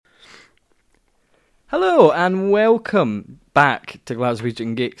Hello and welcome back to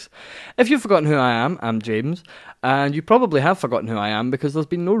Glaswegian Geeks. If you've forgotten who I am, I'm James, and you probably have forgotten who I am because there's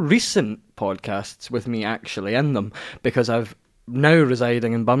been no recent podcasts with me actually in them because I've now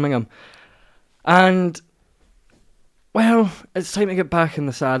residing in Birmingham. And, well, it's time to get back in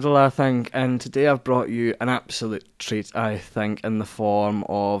the saddle, I think, and today I've brought you an absolute treat, I think, in the form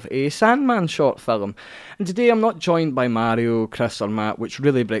of a Sandman short film. And today I'm not joined by Mario, Chris or Matt, which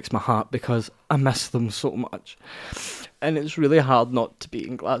really breaks my heart because I miss them so much. And it's really hard not to be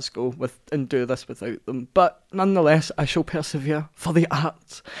in Glasgow and do this without them. But nonetheless, I shall persevere for the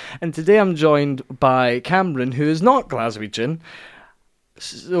arts. And today I'm joined by Cameron, who is not Glaswegian.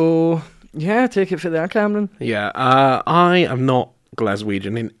 So, yeah, take it for there, Cameron. Yeah, I am not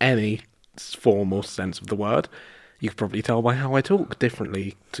Glaswegian in any form or sense of the word. You can probably tell by how I talk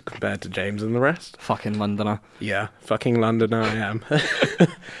differently compared to James and the rest. Fucking Londoner. Yeah, fucking Londoner I am.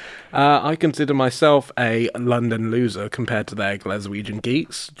 I consider myself a London loser compared to their Glaswegian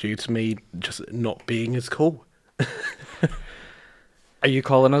geeks due to me just not being as cool. Are you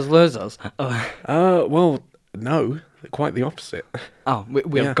calling us losers? Well, no, quite the opposite. Oh,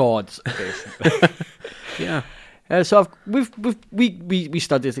 we're gods, basically. Yeah. So we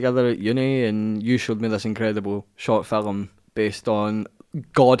studied together at uni, and you showed me this incredible short film based on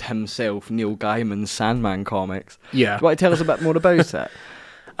God himself, Neil Gaiman's Sandman comics. Yeah. Do you want to tell us a bit more about it?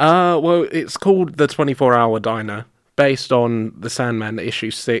 Well, it's called The 24-Hour Diner, based on the Sandman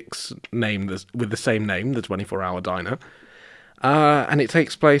issue 6, with the same name, The 24-Hour Diner. And it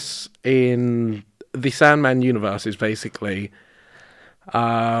takes place in the Sandman universe, is basically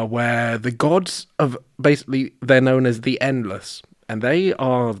where the gods of, basically, they're known as the Endless, and they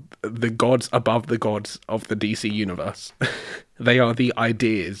are the gods above the gods of the DC universe. They are the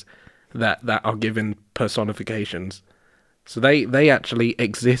ideas that are given personifications. So they actually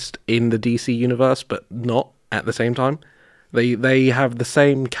exist in the DC universe, but not at the same time. They have the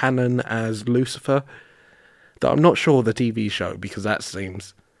same canon as Lucifer, though I'm not sure the TV show, because that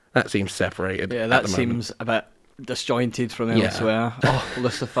seems separated. Yeah, that seems a bit disjointed from elsewhere. Oh,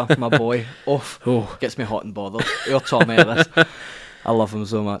 Lucifer, my boy. Oh, gets me hot and bothered. You're Tommy at this. I love him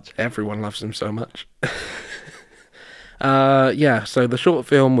so much. Everyone loves him so much. So the short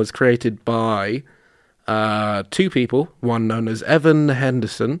film was created by two people, one known as Evan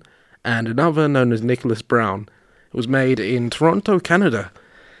Henderson and another known as Nicholas Brown. It was made in Toronto, Canada.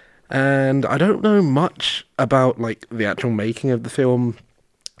 And I don't know much about the actual making of the film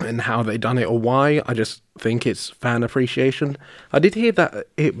and how they done it or why. I just think it's fan appreciation. I did hear that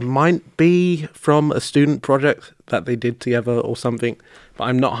it might be from a student project that they did together or something, but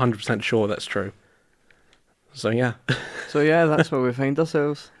I'm not 100% sure that's true. So yeah. So yeah, that's where we find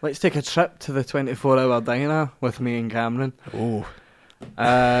ourselves. Let's take a trip to the 24-hour diner with me and Cameron. Oh.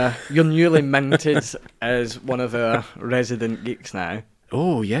 You're newly minted as one of our resident geeks now.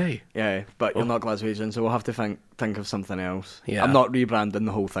 Oh, yay. Yeah, but you're not Glaswegian, so we'll have to think of something else. Yeah. I'm not rebranding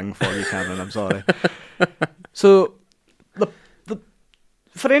the whole thing for you, Cameron, I'm sorry. So,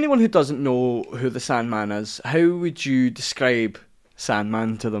 for anyone who doesn't know who the Sandman is, how would you describe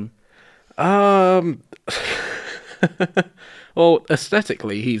Sandman to them? Well,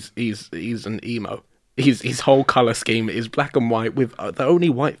 aesthetically, he's an emo. His whole colour scheme is black and white, with the only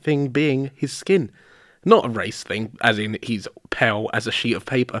white thing being his skin. Not a race thing, as in he's pale as a sheet of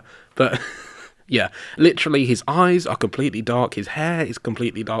paper, but yeah, literally his eyes are completely dark, his hair is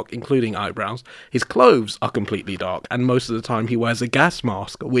completely dark, including eyebrows, his clothes are completely dark, and most of the time he wears a gas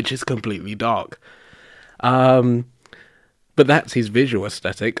mask, which is completely dark. But that's his visual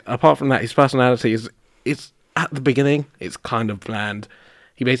aesthetic. Apart from that, his personality is at the beginning, it's kind of bland.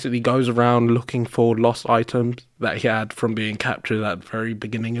 He basically goes around looking for lost items that he had from being captured at the very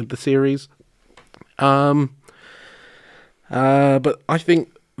beginning of the series. But I think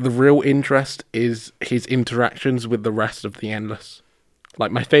the real interest is his interactions with the rest of the Endless.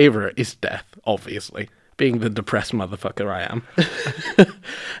 My favourite is Death, obviously, being the depressed motherfucker I am.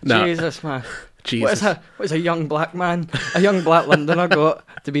 No. Jesus, man. Jesus. What is a young black man, a young black Londoner got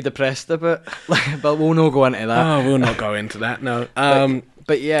to be depressed about? But we'll not go into that. Oh, we'll not go into that, no.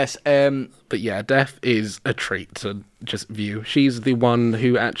 But yes. But yeah, Death is a treat to just view. She's the one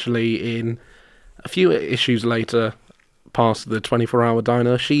who actually, in a few issues later, past the 24-hour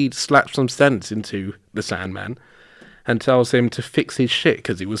diner, she slaps some sense into the Sandman and tells him to fix his shit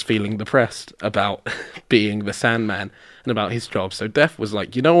because he was feeling depressed about being the Sandman and about his job. So Death was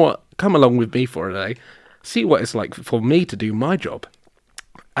like, you know what, come along with me for a day, see what it's like for me to do my job.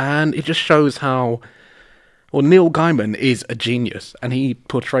 And it just shows how, well, Neil Gaiman is a genius, and he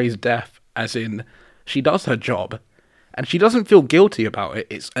portrays Death as in, she does her job, And she doesn't feel guilty about it.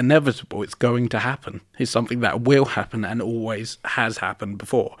 It's inevitable. It's going to happen. It's something that will happen and always has happened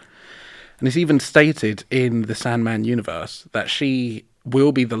before. And it's even stated in the Sandman universe that she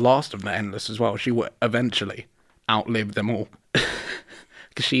will be the last of the Endless as well. She will eventually outlive them all.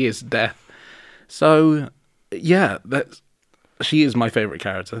 Because she is death. So, yeah, she is my favourite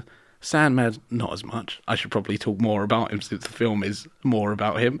character. Sandman, not as much. I should probably talk more about him since the film is more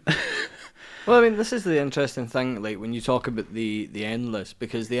about him. Well, I mean, this is the interesting thing, like, when you talk about the Endless,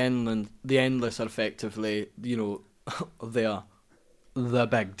 because the Endless are effectively, they're the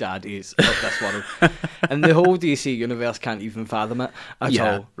big daddies of this world. And the whole DC universe can't even fathom it at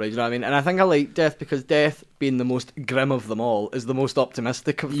all, right? You know what I mean? And I think I like Death because Death, being the most grim of them all, is the most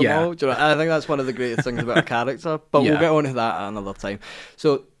optimistic of them all. Do you know? I think that's one of the greatest things about a character, but we'll get on to that at another time.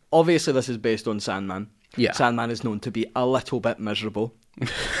 So, obviously this is based on Sandman. Yeah. Sandman is known to be a little bit miserable.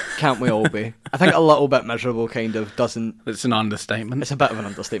 Can't we all be? I think a little bit miserable kind of doesn't... It's an understatement. It's a bit of an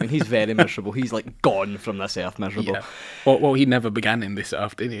understatement. He's very miserable. He's like gone from this earth miserable. Yeah. Well, he never began in this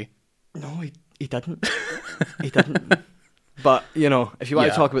earth, did he? No, he didn't. He didn't. But, if you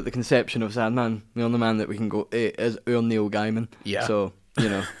want to talk about the conception of Sandman, the only man that we can go is our Neil Gaiman. Yeah. So,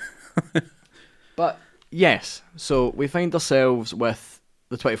 But, yes. So, we find ourselves with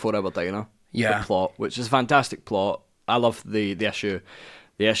the 24-hour diner. Yeah. The plot, which is a fantastic plot. I love the issue.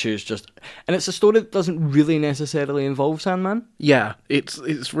 The issue is just... And it's a story that doesn't really necessarily involve Sandman. Yeah,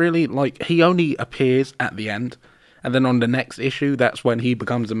 it's really like he only appears at the end, and then on the next issue, that's when he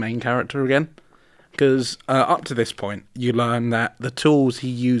becomes the main character again. Because up to this point, you learn that the tools he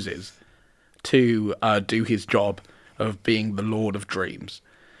uses to do his job of being the Lord of Dreams,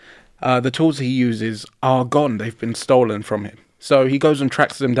 the tools he uses are gone. They've been stolen from him. So he goes and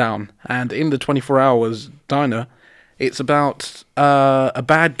tracks them down, and in the 24 Hours Diner, it's about a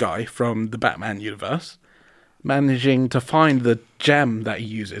bad guy from the Batman universe managing to find the gem that he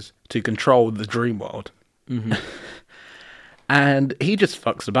uses to control the dream world. Mm-hmm. And he just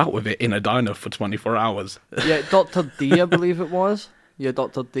fucks about with it in a diner for 24 hours. Yeah, Dr. D, I believe it was. Yeah,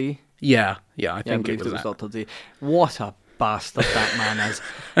 Dr. D. Yeah, I think I it was that. Dr. D. What a bastard that man is.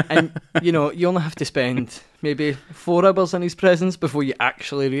 And, you only have to spend maybe 4 hours in his presence before you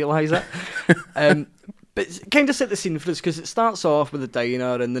actually realise it. But it's kind of set the scene for us because it starts off with a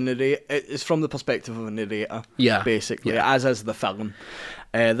diner and the narrator. It's from the perspective of a narrator, basically, as is the film.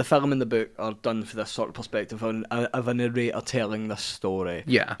 The film and the book are done for this sort of perspective of a narrator telling this story,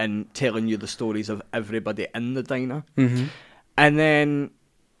 and telling you the stories of everybody in the diner, and then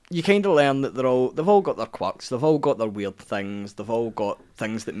you kind of learn that they've all got their quirks, they've all got their weird things, they've all got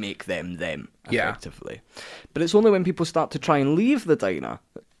things that make them effectively. But it's only when people start to try and leave the diner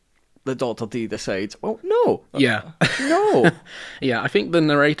that Dr. D decides, well, no. No. Yeah, I think the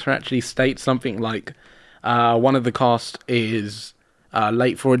narrator actually states something like, one of the cast is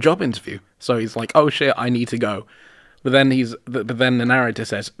late for a job interview. So he's like, oh shit, I need to go. But then the narrator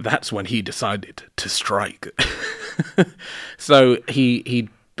says, that's when he decided to strike. So he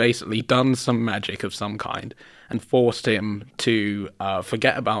basically done some magic of some kind and forced him to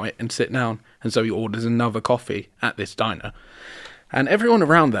forget about it and sit down. And so he orders another coffee at this diner. And everyone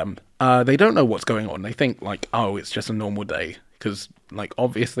around them, they don't know what's going on. They think, like, oh, it's just a normal day. Because, like,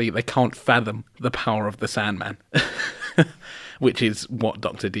 obviously they can't fathom the power of the Sandman. Which is what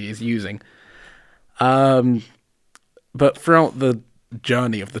Dr. D is using. But throughout the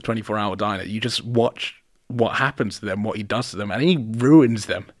journey of the 24-hour diner, you just watch what happens to them, what he does to them. And he ruins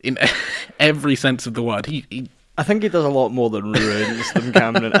them in every sense of the word. I think he does a lot more than ruins them,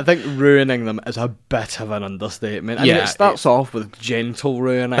 Cameron. I think ruining them is a bit of an understatement. I mean, it starts off with gentle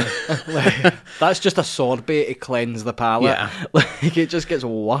ruining. That's just a sorbet to cleanse the palate. Yeah. Like, it just gets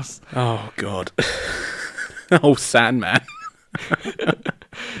worse. Oh, God. Oh, Sandman.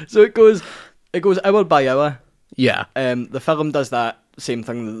 So it goes hour by hour. Yeah. The film does that same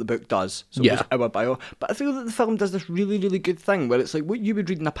thing that the book does. So it goes hour by hour. But I feel that the film does this really, really good thing where it's like what you would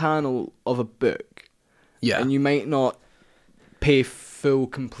read in a panel of a book. Yeah. And you might not pay full,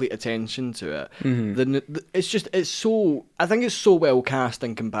 complete attention to it. Mm-hmm. I think it's so well cast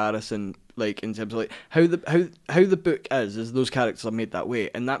in comparison, like in terms of like how the book is those characters are made that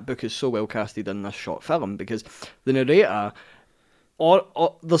way, and that book is so well casted in this short film because the narrator,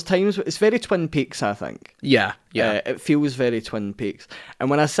 or there's times it's very Twin Peaks, I think. Yeah. It feels very Twin Peaks,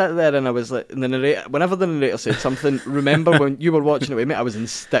 and when I sat there and I was like, whenever the narrator said something, remember when you were watching it with me, I was in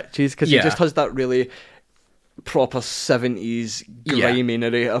stitches because he just has that really proper 70s grimy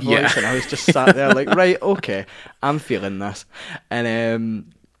narrator voice, and I was just sat there like, right, okay, I'm feeling this.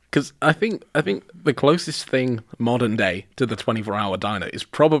 And Because I think the closest thing modern day to the 24-hour diner is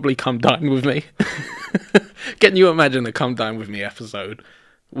probably Come Dine With Me. Can you imagine a Come Dine With Me episode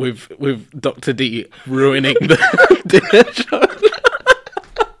with Dr. D ruining the dinner show?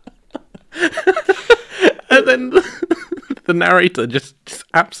 And then the narrator just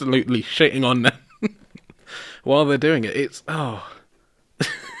absolutely shitting on them while they're doing it. It's,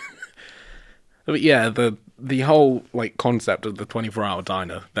 But yeah, the whole like concept of the 24-hour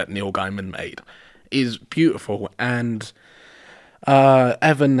diner that Neil Gaiman made is beautiful, and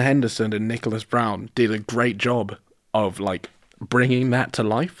Evan Henderson and Nicholas Brown did a great job of like bringing that to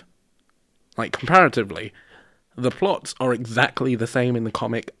life. Like comparatively, the plots are exactly the same in the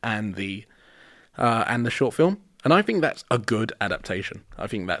comic and the short film, and I think that's a good adaptation. I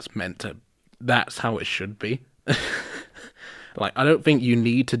think that's how it should be. Like, I don't think you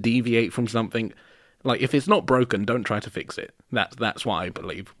need to deviate from something. Like, if it's not broken, don't try to fix it. That's what I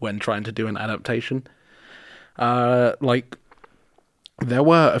believe when trying to do an adaptation. Like, there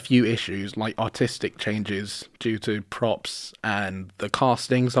were a few issues, like artistic changes due to props and the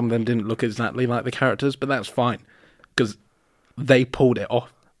casting. Some of them didn't look exactly like the characters, but that's fine, because they pulled it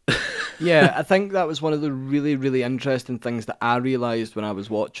off. Yeah, I think that was one of the really, really interesting things that I realised when I was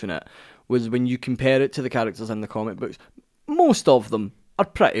watching it, was when you compare it to the characters in the comic books, most of them are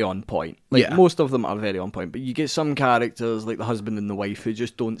pretty on point. Like, Yeah. most of them are very on point, but you get some characters, like the husband and the wife, who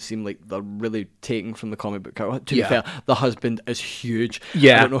just don't seem like they're really taken from the comic book character. To be Yeah. fair, the husband is huge.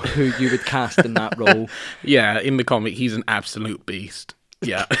 Yeah. I don't know who you would cast in that role. Yeah, in the comic, he's an absolute beast.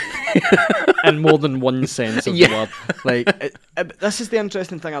 Yeah. In more than one sense of Yeah. the word. Like, this is the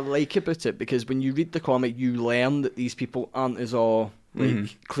interesting thing I like about it, because when you read the comic, you learn that these people aren't as all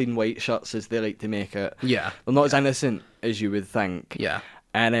like clean white shirts as they like to make it. Yeah. They're not as innocent as you would think. Yeah.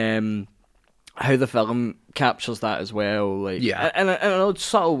 And how the film captures that as well. Like, Yeah. in an odd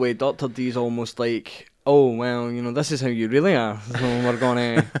subtle way, Dr. D's almost like, oh well, you know, this is how you really are. So we're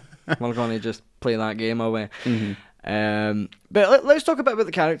gonna just play that game away. But let's talk a bit about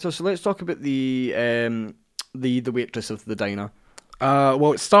the characters. So let's talk about the waitress of the diner.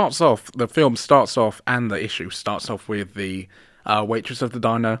 Well, the film starts off, and the issue starts off with the waitress of the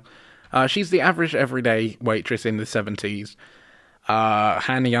diner. She's the average everyday waitress in the 70s,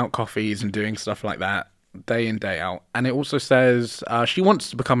 handing out coffees and doing stuff like that day in, day out. And it also says she wants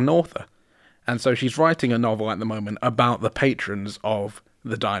to become an author. And so she's writing a novel at the moment about the patrons of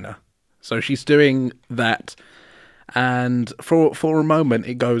the diner. So she's doing that. And for a moment,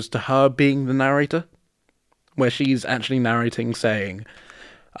 it goes to her being the narrator, where she's actually narrating, saying,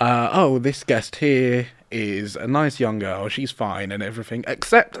 oh, this guest here is a nice young girl, she's fine and everything,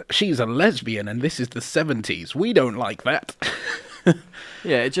 except she's a lesbian and this is the 70s. We don't like that.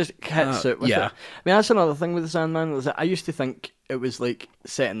 Yeah, it just hits it with it. I mean, that's another thing with the Sandman, is that I used to think it was like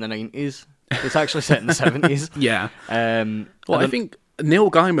set in the 90s. It's actually set in the 70s. Yeah. Well, I think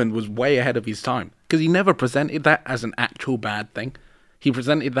Neil Gaiman was way ahead of his time, because he never presented that as an actual bad thing. He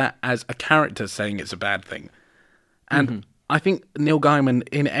presented that as a character saying it's a bad thing. And I think Neil Gaiman,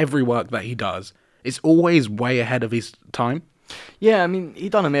 in every work that he does, is always way ahead of his time. Yeah, I mean, he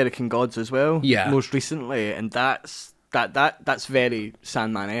done American Gods as well. Yeah. Most recently, and that's very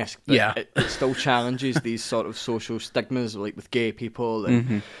Sandman-esque. But Yeah. it still challenges these sort of social stigmas, like with gay people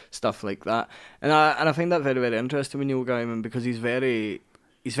and stuff like that. And I find that very, very interesting with Neil Gaiman, because he's very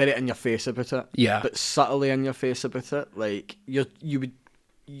in your face about it. Yeah. But subtly in your face about it. Like,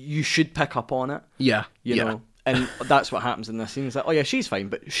 you should pick up on it. Yeah. You know. And that's what happens in this scene. It's like, oh yeah, she's fine,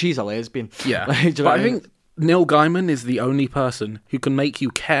 but she's a lesbian. Yeah. Like, do you know But what I mean? think Neil Gaiman is the only person who can make you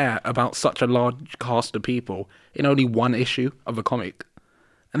care about such a large cast of people in only one issue of a comic.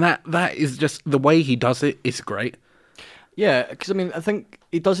 And that is just, the way he does it is great. Yeah, because I mean, I think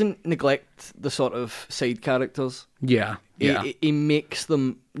he doesn't neglect the sort of side characters. Yeah. Yeah. He makes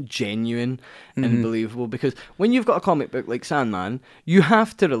them genuine and believable, because when you've got a comic book like Sandman, you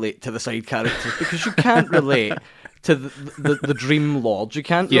have to relate to the side characters, because you can't relate to the Dream Lord. You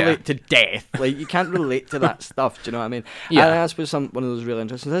can't relate to death. Like, you can't relate to that stuff. Do you know what I mean? Yeah. And that's one of those really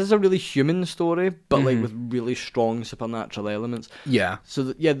interesting. This is a really human story, but like with really strong supernatural elements. Yeah. So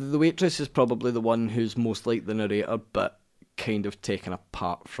the waitress is probably the one who's most like the narrator, but kind of taken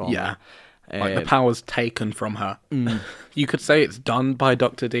apart from. Yeah. It. Like, the power's taken from her. You could say it's done by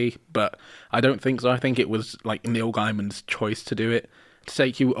Dr. D, but I don't think so. I think it was like Neil Gaiman's choice to do it, to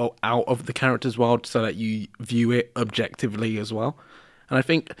take you out of the character's world so that you view it objectively as well. And I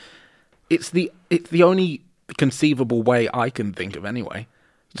think it's the only conceivable way I can think of anyway,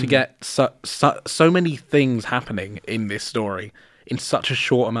 to get so many things happening in this story in such a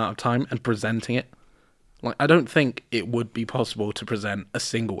short amount of time and presenting it. Like, I don't think it would be possible to present a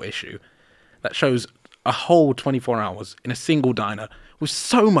single issue that shows a whole 24 hours in a single diner with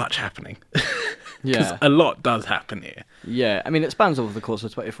so much happening. Because a lot does happen here. Yeah, I mean, it spans over the course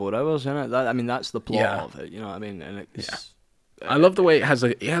of 24 hours, isn't it? That's the plot Yeah. of it, you know what I mean? And it's... I love the way it has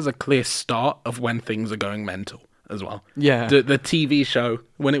a clear start of when things are going mental as well. Yeah. The TV show,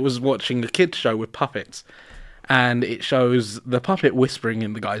 when it was watching a kids show with puppets, and it shows the puppet whispering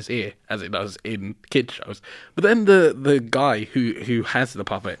in the guy's ear, as it does in kids shows. But then the guy who has the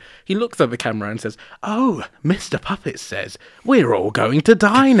puppet, he looks at the camera and says, "Oh, Mr. Puppet says, we're all going to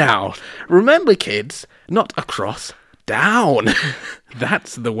die now. Remember, kids, not across, down."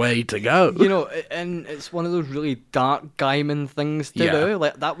 That's the way to go. You know, and it's one of those really dark Gaiman things to do.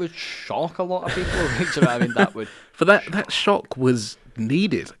 Like, that would shock a lot of people. Right? You know what I mean? That would... But that shock was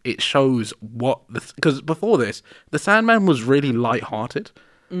needed. It shows what... Because before this, the Sandman was really light-hearted.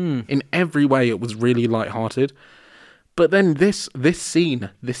 In every way, it was really light-hearted. But then this scene,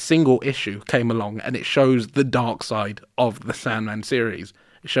 this single issue came along, and it shows the dark side of the Sandman series.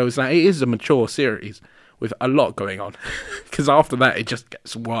 It shows that it is a mature series with a lot going on. Because after that, it just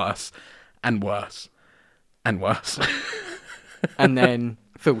gets worse and worse and worse. And then,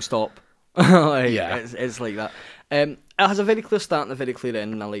 full stop. Like, Yeah. It's like that. It has a very clear start and a very clear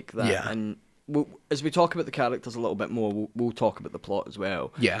end, and I like that. Yeah. And as we talk about the characters a little bit more, we'll talk about the plot as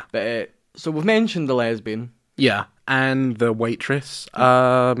well. Yeah. But so we've mentioned the lesbian. Yeah, and the waitress.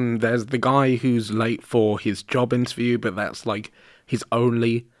 There's the guy who's late for his job interview, but that's like his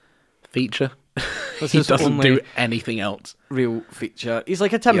only feature. That's He his doesn't only do anything else. real feature. He's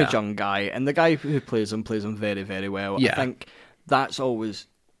like a timid Yeah. young guy, and the guy who plays him very, very well. Yeah. I think that's always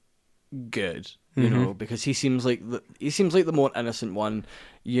good, you know, because he seems like the more innocent one.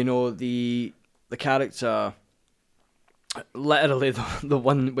 You know, the character, literally the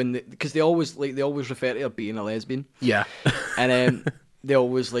one because they always refer to her being a lesbian, Yeah. and they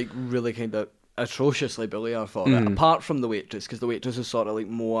always like really kind of atrociously bully her for it. Apart from the waitress, because the waitress is sort of like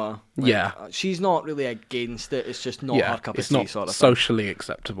more. Like, Yeah. she's not really against it. It's just not Yeah, her cup of it's tea, not sort of thing. socially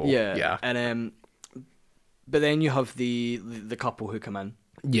acceptable. Yeah, Yeah. and but then you have the couple who come in.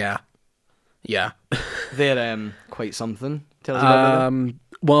 Yeah. Yeah. They're quite something. Tell us about them.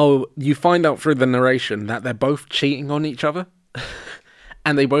 Well, you find out through the narration that they're both cheating on each other,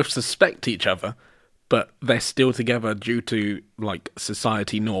 and they both suspect each other, but they're still together due to like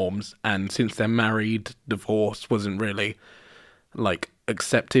society norms. And since they're married, divorce wasn't really like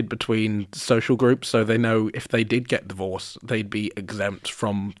accepted between social groups, so they know if they did get divorced, they'd be exempt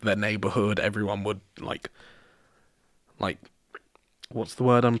from their neighborhood. Everyone would like what's the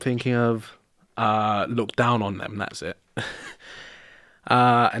word I'm thinking of? Look down on them. That's it.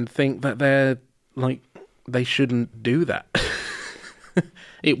 And think that they're like they shouldn't do that.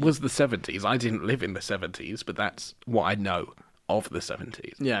 It was the 70s. I didn't live in the 70s, but that's what I know of the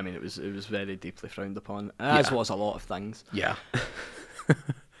 70s. Yeah, I mean it was very deeply frowned upon, as Yeah. was a lot of things. Yeah.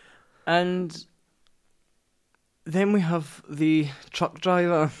 And then we have the truck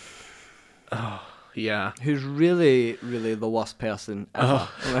driver, Yeah. who's really, really the worst person ever.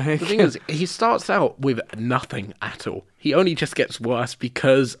 Like, The thing is, he starts out with nothing at all. He only just gets worse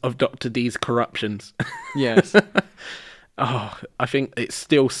because of Dr. D's corruptions. yes, I think it's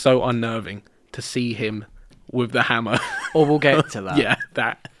still so unnerving to see him with the hammer. oh, we'll get to that. Yeah,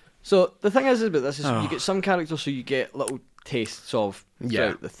 that. So the thing is about this is you get some characters who you get little tastes of throughout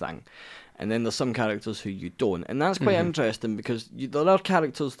Yeah. the thing, and then there's some characters who you don't, and that's quite interesting because there are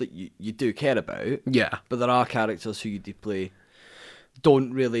characters that you do care about, Yeah. but there are characters who you deeply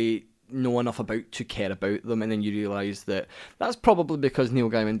don't really know enough about to care about them, and then you realise that that's probably because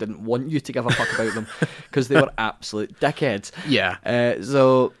Neil Gaiman didn't want you to give a fuck about them because they were absolute dickheads. Yeah.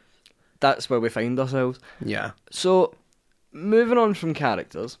 So that's where we find ourselves. Yeah. So moving on from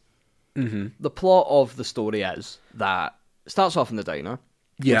characters, the plot of the story is that it starts off in the diner.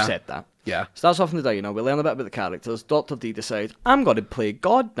 Yeah. We've said that. Yeah. Starts off in the diner, we learn a bit about the characters. Dr. D decides, I'm going to play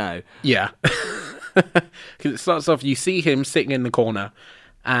God now. Yeah. Because it starts off, you see him sitting in the corner,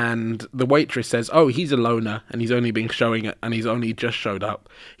 and the waitress says, "Oh, he's a loner, and he's only been showing it, and he's only just showed up.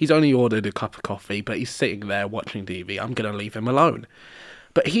 He's only ordered a cup of coffee, but he's sitting there watching TV. I'm going to leave him alone."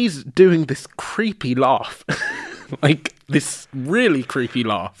 But he's doing this creepy laugh. Like, this really creepy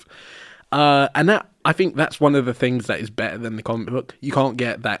laugh. And that, I think that's one of the things that is better than the comic book. You can't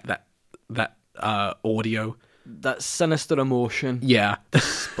get that audio. That sinister emotion Yeah.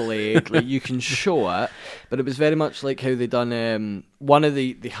 displayed. Like, you can show it, but it was very much like how they done one of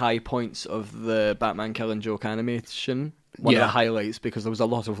the high points of the Batman Killing Joke animation. One of Yeah. the highlights, because there was a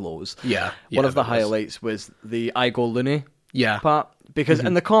lot of lows. Yeah. One of the there was. highlights was the I Go Loony Yeah. part, Because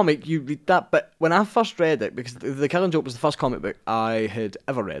in the comic, you read that, but when I first read it, because the Killing Joke was the first comic book I had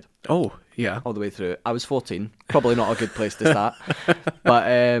ever read Oh, yeah. all the way through. I was 14, probably not a good place to start, but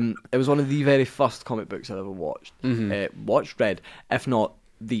it was one of the very first comic books I ever watched. Read, if not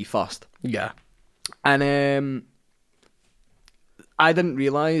the first. Yeah. And I didn't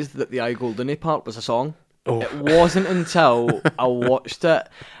realise that the I Goldene part was a song. Oh. It wasn't until I watched it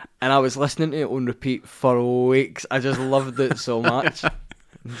and I was listening to it on repeat for weeks. I just loved it so much.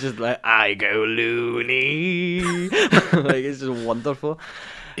 Just like, I go loony. Like, it's just wonderful.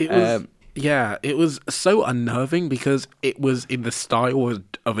 It was, it was so unnerving because it was in the style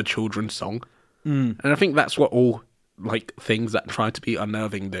of a children's song. And I think that's what all, like, things that try to be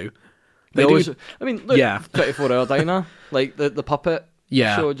unnerving do. They always, do. I mean, look, 24 Hour Diner, like the puppet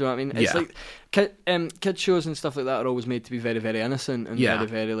show, do you know what I mean? It's like, kid shows and stuff like that are always made to be very, very innocent and very,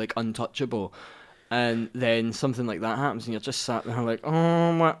 very, like, untouchable. And then something like that happens and you're just sat there like,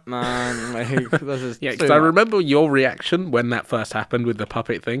 oh, what, man? Like, this is because I remember your reaction when that first happened with the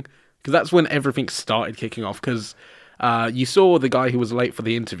puppet thing. Because that's when everything started kicking off. Because you saw the guy who was late for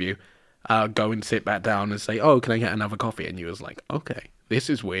the interview go and sit back down and say, oh, can I get another coffee? And you was like, okay, this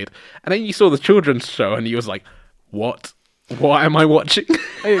is weird. And then you saw the children's show and you was like, what? What am I watching?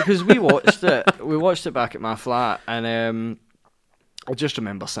 Because we watched it back at my flat, and I just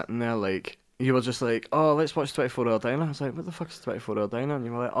remember sitting there like, you were just like, oh, let's watch 24 Hour Diner. I was like, what the fuck is 24 Hour Diner? And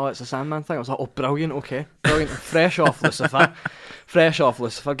you were like, oh, it's a Sandman thing. I was like, oh, brilliant, okay, brilliant. Fresh off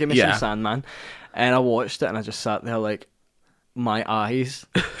Lucifer, give me some Sandman. And I watched it and I just sat there like, my eyes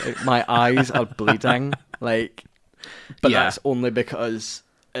are bleeding, like, but that's only because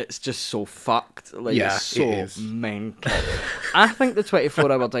it's just so fucked. Like, it's so mental. I think the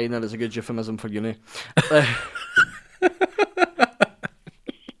 24 Hour Diner is a good euphemism for uni.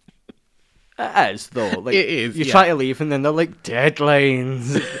 It is, though. Like, it is. You try to leave and then they're like,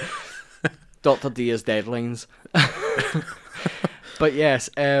 deadlines. Dr. D is deadlines. But yes.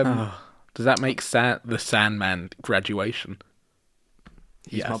 Does that make the Sandman graduation?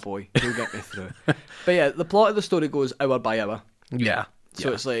 He's my boy. He'll get me through. But yeah, the plot of the story goes hour by hour. Yeah.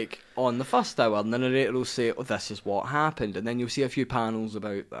 So it's like, on the first hour, and the narrator will say, oh, this is what happened. And then you'll see a few panels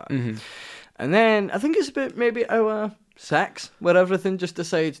about that. Mm-hmm. And then, I think it's about maybe hour 6, where everything just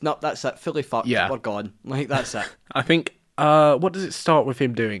decides, nope, that's it, fully fucked, we're gone. Like, that's it. I think, what does it start with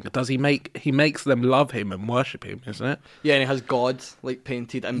him doing? He makes them love him and worship him, isn't it? Yeah, and he has God, like,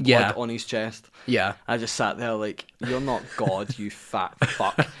 painted in blood on his chest. Yeah. I just sat there like, you're not God, you fat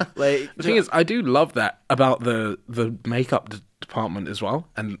fuck. Like, the thing is, I do love that about the makeup department as well,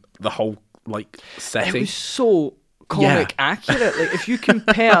 and the whole, like, setting. It was so comic accurate. Like, if you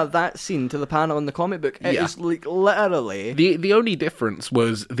compare that scene to the panel in the comic book, it is like literally the only difference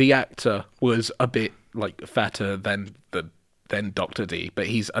was the actor was a bit like fatter than Dr. D, but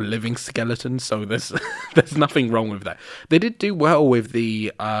he's a living skeleton, so there's nothing wrong with that. They did do well with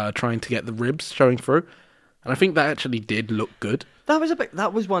the trying to get the ribs showing through, and I think that actually did look good.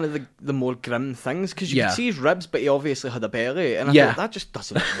 That was one of the more grim things, because you could see his ribs, but he obviously had a belly, and I thought that just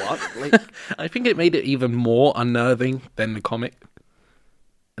doesn't work. Like, I think it made it even more unnerving than the comic,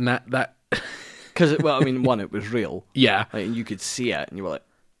 and that because well, I mean, one, it was real, like, and you could see it, and you were like,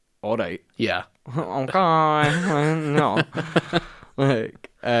 all right, okay, no,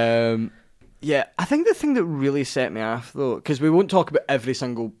 like, yeah, I think the thing that really set me off, though, because we won't talk about every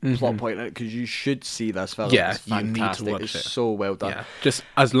single plot point in it, because you should see this film. Yeah, it's fantastic. You need to watch it's so well done. Yeah, just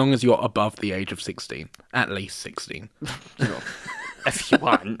as long as you're above the age of 16, at least 16. You know, if you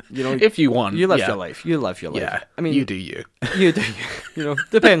want, if you want, you live your life. You live your life. Yeah, I mean, you do you. You do you.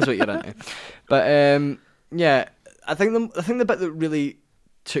 Depends what you're into. But yeah, I think the bit that really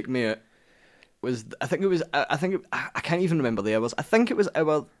took me out was I can't even remember the hours. I think it was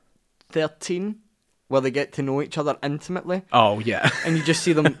hour 13 where they get to know each other intimately. Oh yeah. And you just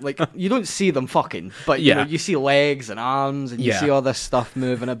see them, like, you don't see them fucking, but you see legs and arms and you see all this stuff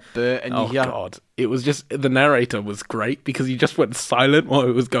moving about, and you hear, god, it was just, the narrator was great because he just went silent while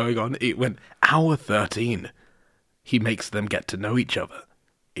it was going on. It went, hour 13 he makes them get to know each other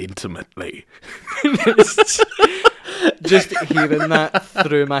intimately. Just hearing that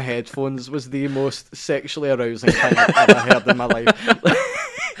through my headphones was the most sexually arousing thing I've ever heard in my life.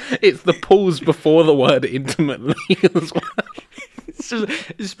 It's the pause before the word intimately as well.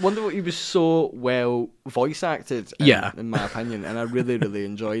 It's wonderful. He was so well voice acted, in my opinion, and I really, really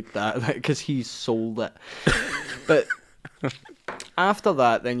enjoyed that because he sold it. But after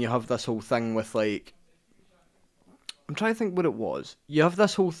that, then you have this whole thing with, like, I'm trying to think what it was. You have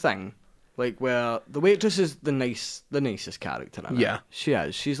this whole thing Like, where the waitress is the nicest character in it. Yeah. She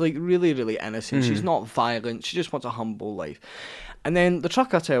is. She's, like, really, really innocent. She's not violent. She just wants a humble life. And then the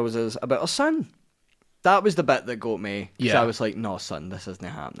trucker tells us about her son. That was the bit that got me. Yeah. I was like, no, son, this isn't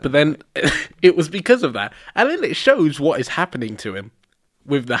happening. But then it was because of that. And then it shows what is happening to him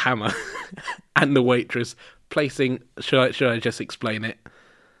with the hammer and the waitress placing... Should I just explain it?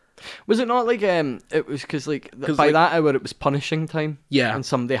 Was it not like it was because by that hour it was punishing time? Yeah. And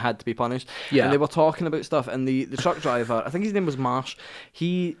somebody had to be punished. Yeah. And they were talking about stuff, and the truck driver, I think his name was Marsh,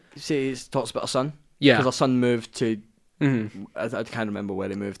 he talks about her son. Yeah. Because her son moved to... I can't remember where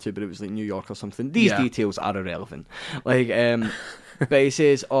he moved to, but it was like New York or something. These details are irrelevant. Like, but he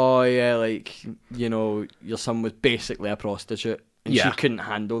says, oh yeah, like, you know, your son was basically a prostitute, and she couldn't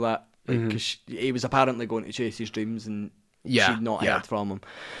handle that. Because he was apparently going to chase his dreams, and she'd not heard from him.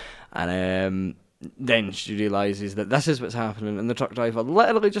 And then she realises that this is what's happening, and the truck driver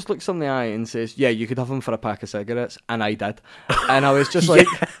literally just looks in the eye and says, yeah, you could have him for a pack of cigarettes. And I did. And I was just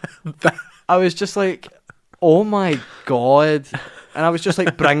like, oh my God. And I was just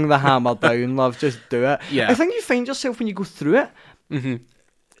like, bring the hammer down, love, just do it. Yeah. I think you find yourself when you go through it,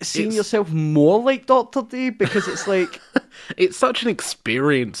 seeing yourself more like Dr. D, because it's like... It's such an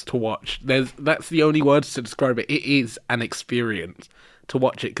experience to watch. That's the only words to describe it. It is an experience to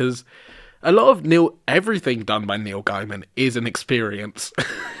watch it, because a lot of everything done by Neil Gaiman is an experience.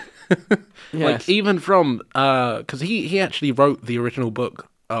 Yes. Like, even from... Because he actually wrote the original book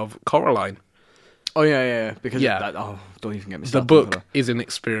of Coraline. Oh, yeah. Because don't even get me started. The book is an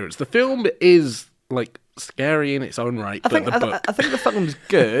experience. The film is, like, scary in its own right, I think the film's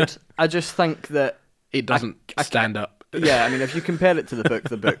good. I just think that... It doesn't stand up. Yeah, I mean, if you compare it to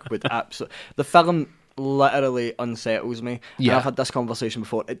the book would absolutely... The film literally unsettles me. Yeah. And I've had this conversation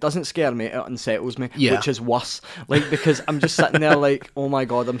before. It doesn't scare me, it unsettles me, Yeah. which is worse. Like, because I'm just sitting there like, oh my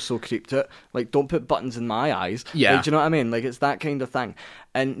God, I'm so creeped out. Like, don't put buttons in my eyes. Yeah. Like, do you know what I mean? Like, it's that kind of thing.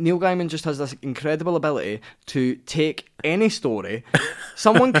 And Neil Gaiman just has this incredible ability to take any story.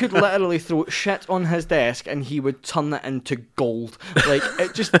 Someone could literally throw shit on his desk and he would turn it into gold. Like,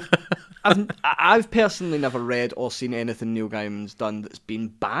 it just... I've personally never read or seen anything Neil Gaiman's done that's been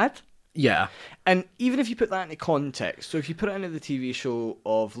bad. Yeah. And even if you put that into context, so if you put it into the TV show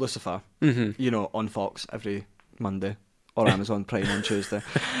of Lucifer, you know, on Fox every Monday, or Amazon Prime on Tuesday,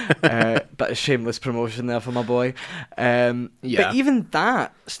 bit of shameless promotion there for my boy. But even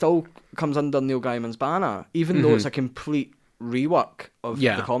that still comes under Neil Gaiman's banner, even though it's a complete rework of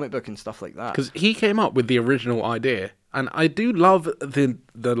the comic book and stuff like that. Because he came up with the original idea. And I do love the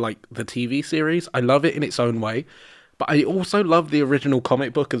TV series. I love it in its own way. But I also love the original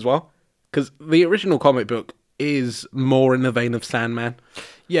comic book as well. Because the original comic book is more in the vein of Sandman.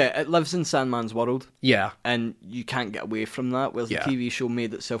 Yeah, it lives in Sandman's world. Yeah. And you can't get away from that. Whereas the TV show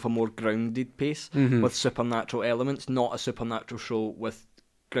made itself a more grounded pace with supernatural elements, not a supernatural show with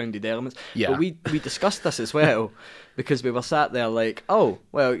grounded elements. Yeah. But we discussed this as well, because we were sat there like, oh,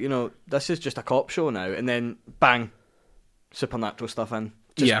 well, you know, this is just a cop show now. And then, bang, supernatural stuff in.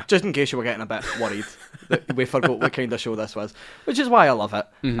 Just in case you were getting a bit worried that we forgot what kind of show this was, which is why I love it.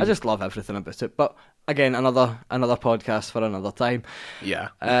 I just love everything about it. But again, another podcast for another time. Yeah.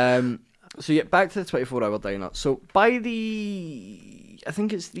 So yeah, back to the 24-hour diner. So by between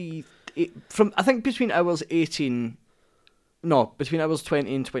hours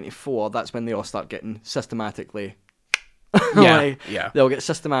 20 and 24, that's when they all start getting systematically. They'll get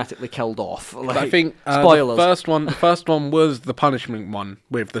systematically killed off. Like, I think spoilers. The first one was the punishment one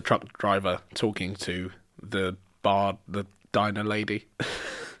with the truck driver talking to the diner lady.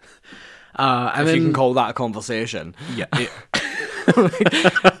 And if then you can call that a conversation. Yeah.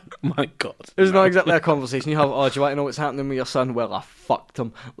 My God. It's not exactly a conversation. You have, do you want to know what's happening with your son? Well, I fucked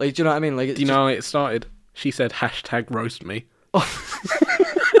him. Like, do you know what I mean? Like, do you know how it started? She said #roast me.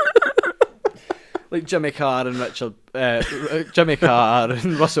 Like Jimmy Carr and Russell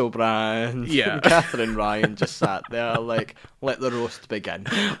Brand, and Catherine Ryan just sat there like, let the roast begin.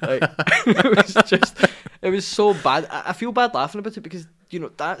 Like, it was so bad. I feel bad laughing about it because, you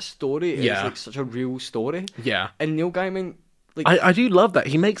know, that story is like such a real story. Yeah. And Neil Gaiman, like, I do love that.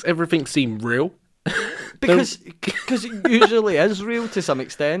 He makes everything seem real. Because it usually is real to some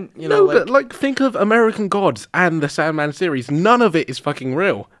extent. You know, but like, think of American Gods and the Sandman series. None of it is fucking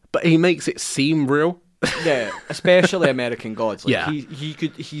real. But he makes it seem real. Yeah, especially American Gods. Like, yeah.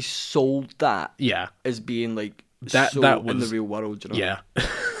 He sold that as being like that was in the real world, you know? Yeah.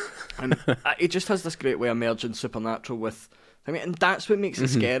 And it just has this great way of merging supernatural with I mean, and that's what makes it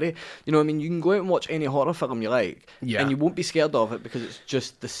scary. You know what I mean? You can go out and watch any horror film you like, Yeah. and you won't be scared of it because it's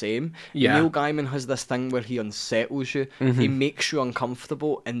just the same. Yeah. Neil Gaiman has this thing where he unsettles you. He makes you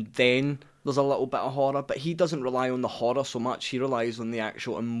uncomfortable, and then there's a little bit of horror, but he doesn't rely on the horror so much. He relies on the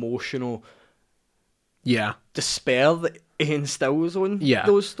actual emotional Yeah. despair that he instills on Yeah.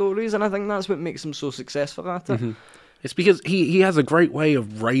 those stories, and I think that's what makes him so successful at it. It's because he has a great way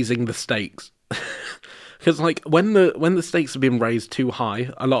of raising the stakes. Because like when the stakes have been raised too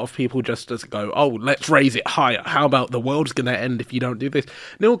high, a lot of people just go, "Oh, let's raise it higher. How about the world's going to end if you don't do this?"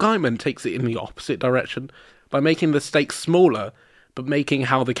 Neil Gaiman takes it in the opposite direction by making the stakes smaller, but making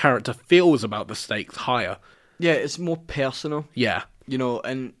how the character feels about the stakes higher. Yeah, it's more personal. Yeah, You know,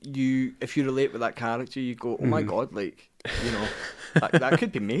 and if you relate with that character, you go, "Oh my god!" Like, you know, that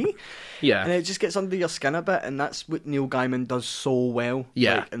could be me. yeah, And it just gets under your skin a bit, and that's what Neil Gaiman does so well.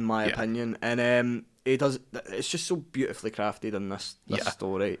 Yeah. like, in my Yeah. opinion, and he does. It's just so beautifully crafted in this Yeah.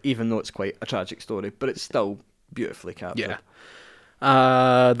 story, even though it's quite a tragic story, but it's still beautifully captured.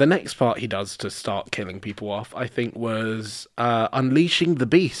 yeah. The next part he does to start killing people off, I think, was unleashing the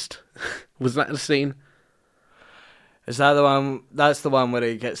beast. Was that the scene? Is that the one? That's the one where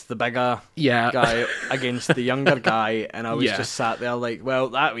he gets the bigger Yeah. guy against the younger guy, and I was Yeah. just sat there like, well,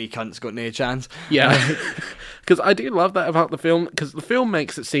 that wee cunt's got no chance. Yeah, because I do love that about the film, because the film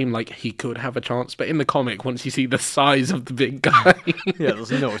makes it seem like he could have a chance, but in the comic, once you see the size of the big guy, Yeah,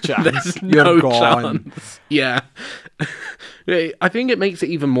 there's no chance. there's You're no gone. chance. Yeah, I think it makes it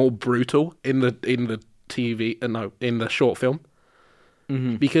even more brutal in the TV, no, in the short film,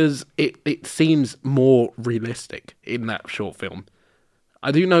 because it seems more realistic in that short film.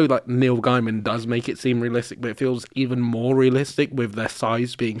 I do know like Neil Gaiman does make it seem realistic, but it feels even more realistic with their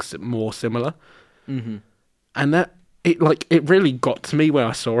size being more similar. And that it really got to me when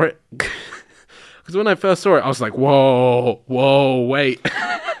I saw it, because when I first saw it, I was like, whoa, wait.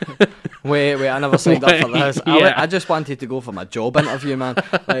 Wait, I never signed up for this. Yeah. I just wanted to go for my job interview, man.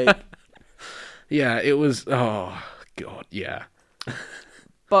 Like, Yeah, it was. Oh god, yeah.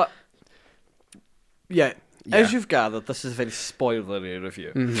 but yeah, Yeah. as you've gathered, this is a very spoilery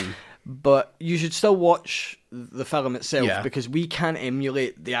review. But you should still watch the film itself, Yeah. because we can't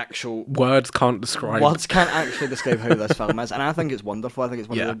emulate the actual Words can't describe. words can't actually describe how this film is, and I think it's wonderful. I think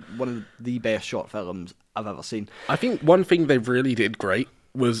it's Yeah. one of the best short films I've ever seen. I think one thing they really did great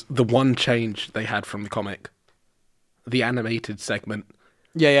was the one change they had from the comic, the animated segment,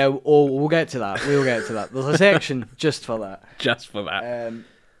 Yeah. We'll get to that. We'll get to that. There's a section just for that. just for that.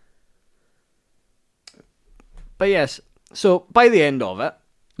 But yes, so by the end of it,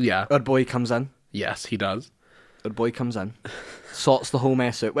 Yeah. our boy comes in. Yes, he does. Our boy comes in, sorts the whole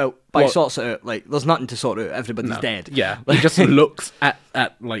mess out. Well, by What? sorts it out, like there's nothing to sort out. Everybody's dead. Yeah. He just looks at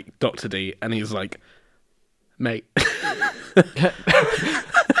like Dr. D and he's like, mate.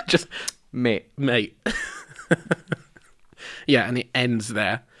 Just Mate. Yeah, and it ends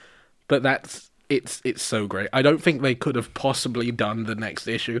there. But it's so great. I don't think they could have possibly done the next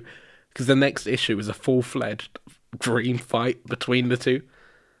issue, because the next issue is a full-fledged dream fight between the two.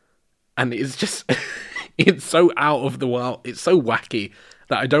 And it's just it's so out of the world. It's so wacky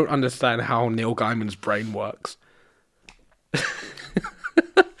that I don't understand how Neil Gaiman's brain works.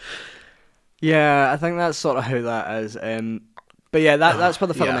 Yeah, I think that's sort of how that is. But yeah, that's where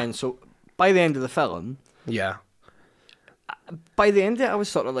the film Yeah. ends. So by the end of the film, Yeah. by the end of it, I was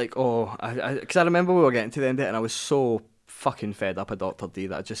sort of like, oh, because I remember we were getting to the end of it, and I was so fucking fed up of Dr. D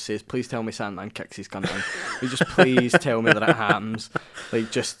that I just says, please tell me Sandman kicks his cunt in. You just please tell me that it happens.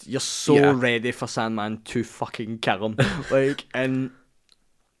 Like, just, you're so Yeah. ready for Sandman to fucking kill him. Like, and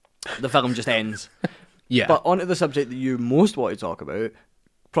the film just ends. Yeah. But onto the subject that you most want to talk about,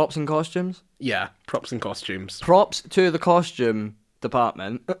 props and costumes. Yeah. Props and costumes. Props to the costume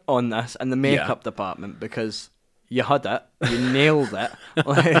department on this, and the makeup department, because you had it, you nailed it.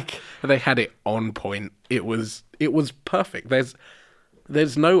 Like, They had it on point. It was perfect.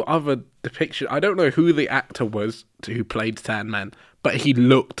 There's no other depiction. I don't know who the actor was who played Sandman, but he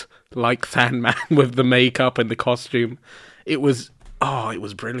looked like Sandman with the makeup and the costume. It was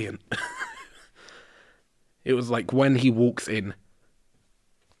brilliant. It was like when he walks in.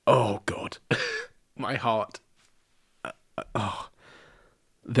 Oh god. My heart.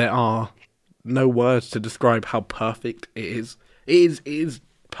 There are no words to describe how perfect it is. It is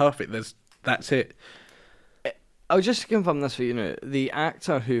perfect. That's it. I'll just confirm this for you now. The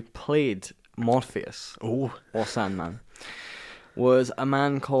actor who played Morpheus, Oh, or Sandman, was a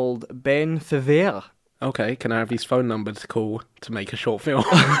man called Ben Favre. okay. Can I have his phone number to call to make a short film?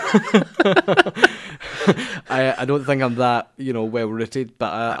 I don't think I'm that, well rooted,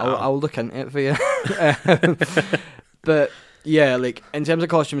 but I'll look into it for you. But Yeah, like in terms of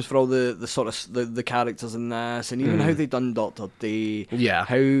costumes for all the sort of the characters in this, and even how they done Doctor Day, Yeah.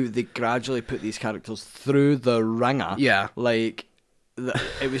 how they gradually put these characters through the ringer, Yeah. like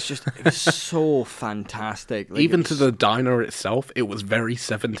it was so fantastic. Like, Even to the diner itself, it was very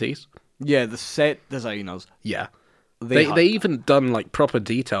 70s. yeah, the set designers, Yeah. they They even done like proper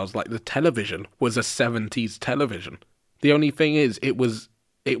details, like the television was a 70s television. The only thing is it was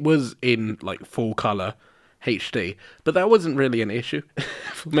in like full color HD, but that wasn't really an issue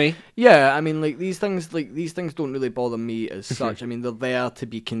for me. yeah, I mean, like these things don't really bother me as such. I mean, they're there to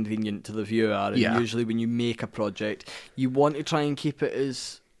be convenient to the viewer, and Yeah. usually when you make a project, you want to try and keep it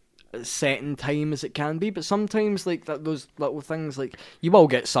as set in time as it can be, but sometimes like those little things, like you will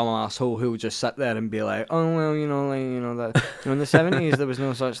get some asshole who'll just sit there and be like, oh well, in the 70s there was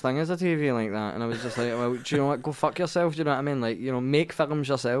no such thing as a TV like that, and I was just like, well, do you know what, go fuck yourself, do you know what I mean, like, make films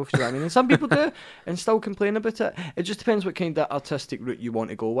yourself, do you know what I mean, and some people do and still complain about it. It just depends what kind of artistic route you want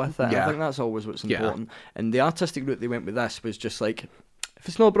to go with it. Yeah. I think that's always what's Yeah. important, and the artistic route they went with this was just like, if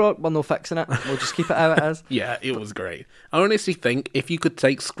it's not broke, we're no fixing it. We'll just keep it how it is. Yeah, it was great. I honestly think if you could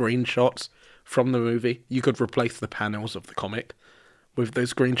take screenshots from the movie, you could replace the panels of the comic with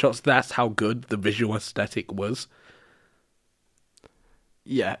those screenshots. That's how good the visual aesthetic was.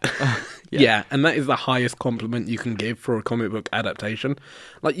 Yeah. Yeah, and that is the highest compliment you can give for a comic book adaptation.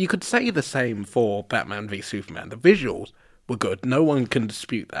 Like, you could say the same for Batman v Superman. The visuals were good. No one can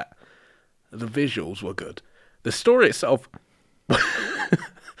dispute that. The visuals were good. The story itself...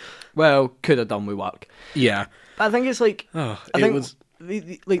 Well, could have done with work. Yeah. But I think it's like... Oh, I it think was...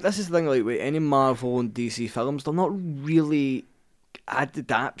 like this is the thing, like with any Marvel and DC films, they're not really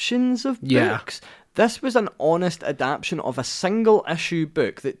adaptations of Yeah. books. This was an honest adaptation of a single issue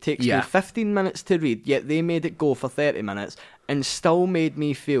book that takes Yeah. me 15 minutes to read, yet they made it go for 30 minutes and still made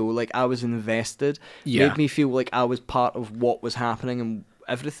me feel like I was invested. Yeah. Made me feel like I was part of what was happening and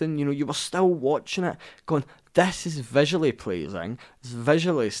everything. You were still watching it going, this is visually pleasing, it's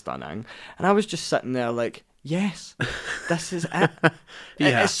visually stunning. And I was just sitting there like, yes, this is it.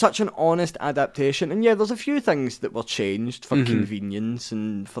 Yeah. It's such an honest adaptation. And yeah, there's a few things that were changed for convenience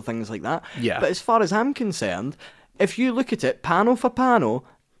and for things like that. Yeah. But as far as I'm concerned, if you look at it panel for panel,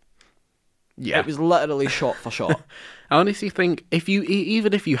 Yeah. it was literally shot for shot. I honestly think if you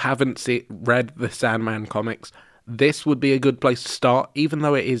even if you haven't read the Sandman comics, this would be a good place to start. Even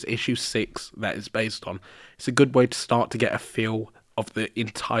though it is issue 6 that it's based on, it's a good way to start to get a feel of the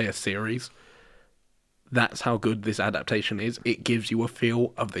entire series. That's how good this adaptation is. It gives you a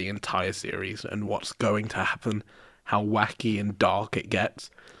feel of the entire series and what's going to happen, how wacky and dark it gets.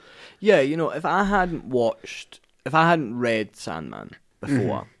 Yeah, if I hadn't read Sandman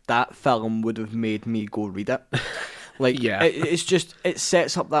before, that film would have made me go read it. Like, Yeah. it's just, it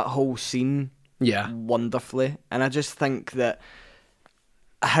sets up that whole scene Yeah. wonderfully, and I just think that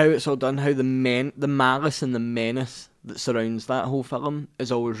how it's all done, how the malice and the menace that surrounds that whole film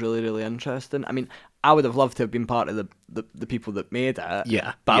is always really, really interesting. I mean, I would have loved to have been part of the people that made it.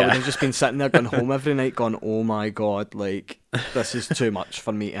 Yeah, But I yeah. would have just been sitting there going home every night going, oh my god, like, this is too much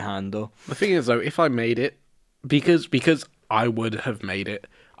for me to handle. The thing is, though, if I made it, because I would have made it,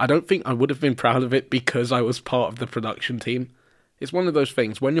 I don't think I would have been proud of it because I was part of the production team. It's one of those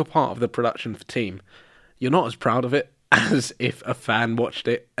things, when you're part of the production team, you're not as proud of it as if a fan watched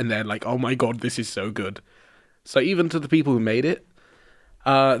it and they're like, oh my god, this is so good. So even to the people who made it,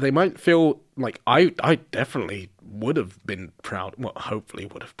 they might feel like I definitely would have been proud. Well, hopefully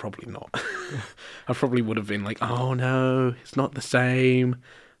would have, probably not. I probably would have been like, oh no, it's not the same.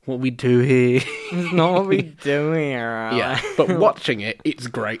 What we do here. It's not what we do here. Yeah, but watching it, it's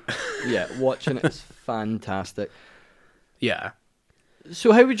great. Yeah, watching it is fantastic. Yeah.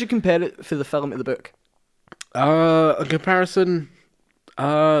 So how would you compare it for the film to the book? A comparison,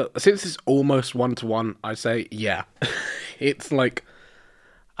 since it's almost 1-to-1, I say yeah. It's like,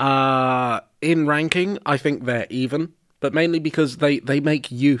 in ranking, I think they're even, but mainly because they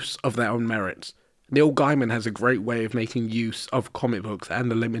make use of their own merits. Neil Gaiman has a great way of making use of comic books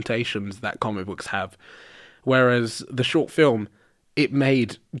and the limitations that comic books have, whereas the short film, it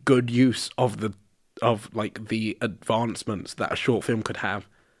made good use of the advancements that a short film could have,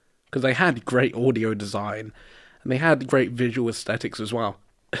 because they had great audio design and they had great visual aesthetics as well,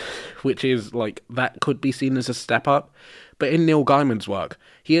 which is like, that could be seen as a step up. But in Neil Gaiman's work,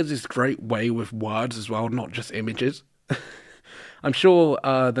 he has this great way with words as well, not just images. I'm sure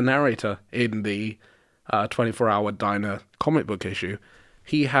the narrator in the 24-Hour Diner comic book issue,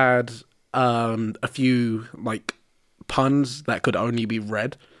 he had a few like puns that could only be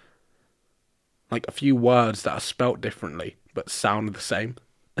read, like a few words that are spelt differently but sound the same.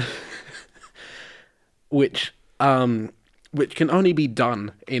 Which which can only be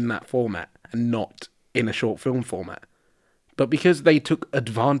done in that format and not in a short film format. But because they took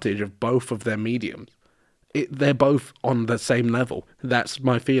advantage of both of their mediums, they're both on the same level. That's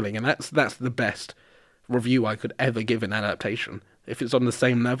my feeling, and that's the best review I could ever give an adaptation. If it's on the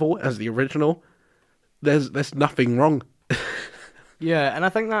same level as the original, there's nothing wrong. Yeah, and I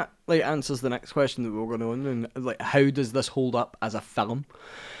think that like answers the next question that we were going on, and like, how does this hold up as a film?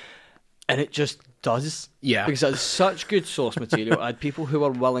 And it just does. Yeah. Because it's such good source material. I had people who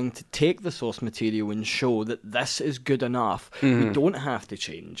are willing to take the source material and show that this is good enough. We don't have to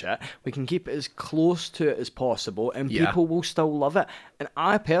change it. We can keep it as close to it as possible, and people will still love it. And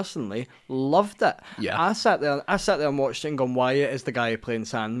I personally loved it. Yeah. I sat there and watched it and gone, why is the guy playing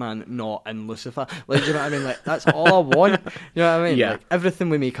Sandman not in Lucifer? Like, you know what I mean? Like, that's all I want. You know what I mean? Yeah. Like,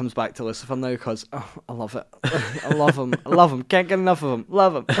 everything with me comes back to Lucifer now because I love it. I love him. I love him. Can't get enough of him.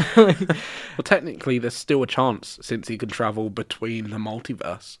 Love him. Well, technically, there's still a chance since he can travel between the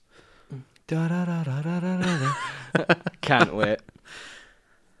multiverse. Can't wait.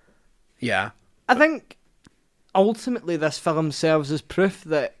 Yeah. I think ultimately this film serves as proof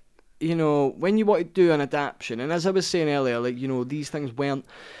that, you know, when you want to do an adaptation, and as I was saying earlier, like, you know, these things weren't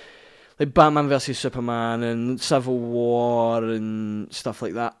like Batman vs Superman and Civil War and stuff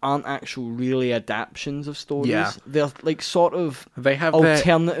like that aren't actual really adaptations of stories. Yeah. They're like sort of They have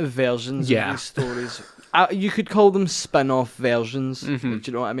alternative versions Yeah. of these stories. You could call them spin-off versions. Do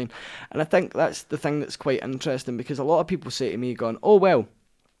you know what I mean? And I think that's the thing that's quite interesting, because a lot of people say to me, going, "Oh well,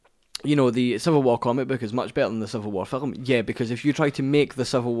 you know, the Civil War comic book is much better than the Civil War film." Yeah, because if you try to make the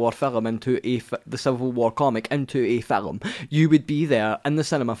Civil War film into the Civil War comic into a film, you would be there in the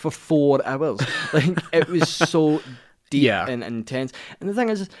cinema for 4 hours. Like, it was so deep and intense. And the thing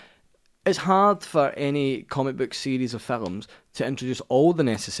is, it's hard for any comic book series of films to introduce all the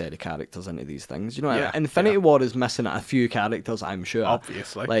necessary characters into these things. You know, Infinity War is missing a few characters, I'm sure.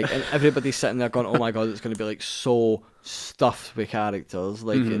 Obviously. Like, and everybody's sitting there going, "Oh my god, it's going to be like so stuffed with characters,"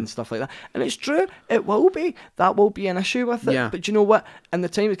 like and stuff like that. And it's true, it will be. That will be an issue with it. Yeah. But you know what? In the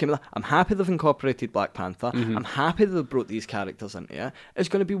time it came, I'm happy they've incorporated Black Panther. I'm happy they've brought these characters into it. It's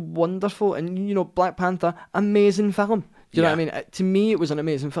going to be wonderful. And you know, Black Panther, amazing film. Do you know what I mean? To me, it was an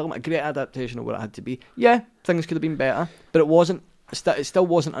amazing film, a great adaptation of what it had to be. Yeah, things could have been better, but it wasn't. It still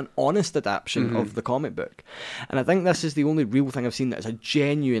wasn't an honest adaptation of the comic book. And I think this is the only real thing I've seen that is a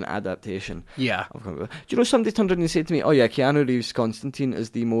genuine adaptation. Yeah. Of comic book. Do you know, somebody turned around and said to me, "Oh yeah, Keanu Reeves' Constantine is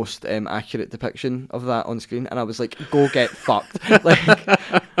the most accurate depiction of that on screen," and I was like, "Go get fucked!" Like,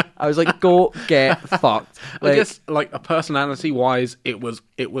 I was like, "Go get fucked!" Like, I guess, like, a personality-wise, it was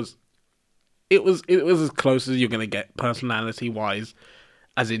as close as you're gonna get personality-wise,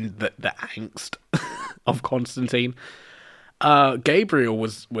 as in the angst of Constantine. Gabriel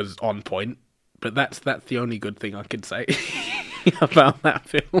was on point, but that's the only good thing I could say about that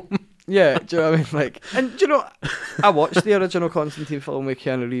film. Yeah, do you know what I mean? Like, and do you know, I watched the original Constantine film with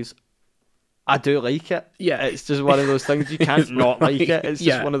Keanu Reeves. I do like it. Yeah. It's just one of those things you can't not like it. It's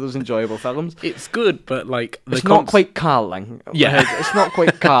just one of those enjoyable films. It's good, but like it's not quite Carling. Yeah, it's not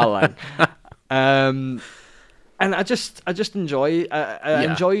quite Carling. And I just enjoy I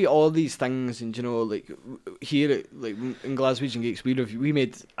enjoy all these things, and you know, like here at, like in Glaswegian Geeks, we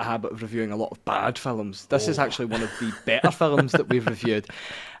made a habit of reviewing a lot of bad films. This is actually one of the better films that we've reviewed,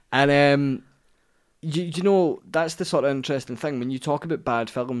 and you know, that's the sort of interesting thing when you talk about bad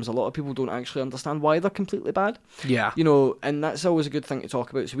films. A lot of people don't actually understand why they're completely bad. Yeah, you know, and that's always a good thing to talk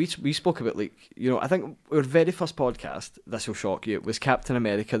about. So we spoke about, like, you know, I think our very first podcast, this will shock you, was Captain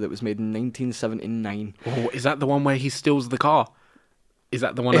America, that was made in 1979. Oh, is that the one where he steals the car? Is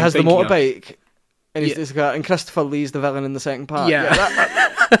that the one? He has the thinking of? motorbike, and he's this guy, and Christopher Lee's the villain in the second part. Yeah.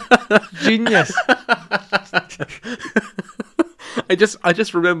 Genius. I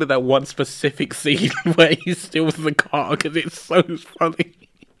just remember that one specific scene where he steals the car because it's so funny.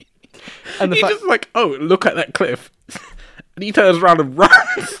 And he's just like, "Oh, look at that cliff," and he turns around and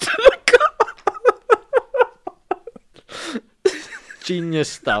runs to the car. Genius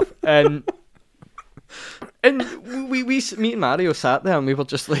stuff. And we me and Mario sat there and we were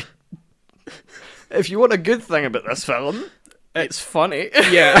just like, if you want a good thing about this film, it's funny.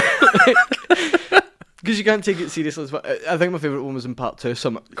 Yeah. Because you can't take it seriously. But I think my favourite one was in part 2,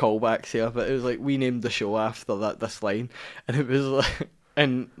 some callbacks here, but it was like, we named the show after this line, and it was like,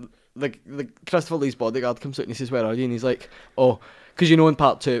 and the Christopher Lee's bodyguard comes out and he says, "Where are you?" And he's like, "Oh," because you know in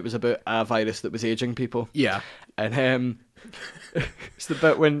part 2 it was about a virus that was aging people. Yeah. And it's the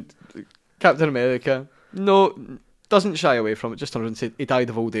bit when Captain America doesn't shy away from it, just turns and says, "He died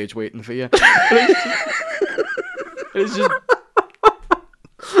of old age waiting for you." It's just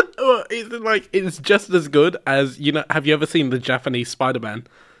it's just as good as, have you ever seen the Japanese Spider-Man?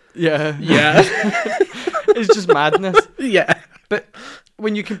 Yeah. Yeah. It's just madness. Yeah. But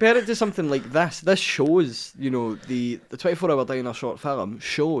when you compare it to something like this shows, the 24-Hour Diner short film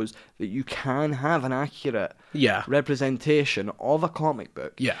shows that you can have an accurate Yeah. representation of a comic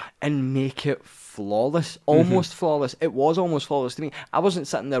book Yeah. and make it flawless, almost flawless. It was almost flawless to me. I wasn't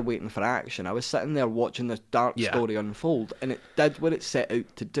sitting there waiting for action. I was sitting there watching this dark Yeah. story unfold, and it did what it set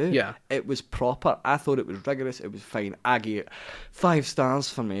out to do. Yeah. It was proper. I thought it was rigorous. It was fine. I gave it 5 stars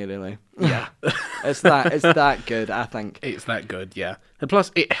for me, really. Yeah. It's that good, I think. It's that good, yeah. And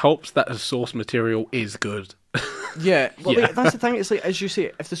plus, it helps that the source material is good. Yeah, well, Yeah. like, that's the thing. It's like, as you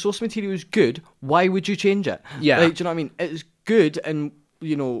say, if the source material is good, why would you change it? Yeah. Like, do you know what I mean? It's good and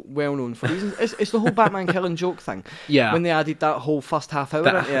well known for reasons. It's the whole Batman Killing Joke thing. Yeah. When they added that whole first half hour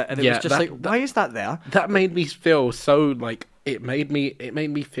That- into it, and it yeah, was just like, why is that there? That made me feel so, like, it made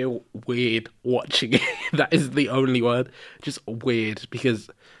me feel weird watching it. That is the only word. Just weird, because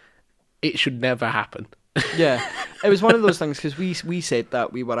it should never happen. Yeah, it was one of those things because we said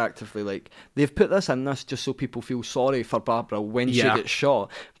that we were actively like, they've put this in this just so people feel sorry for Barbara when Yeah. she gets shot.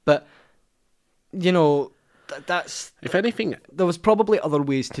 But that's If anything, there was probably other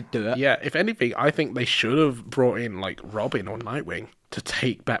ways to do it. yeah, if anything, I think they should have brought in, like, Robin or Nightwing to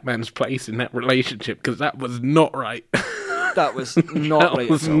take Batman's place in that relationship, because that was not right. That was not That right.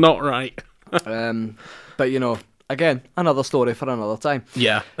 was at all. not right. But again, another story for another time.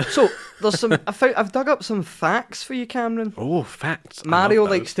 Yeah. So there's some. I've dug up some facts for you, Cameron. Oh, facts. I Mario love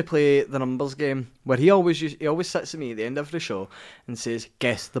those. likes to play the numbers game, where he always sits at me at the end of the show and says,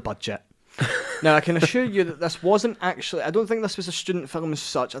 "Guess the budget." Now I can assure you that this wasn't actually. I don't think this was a student film as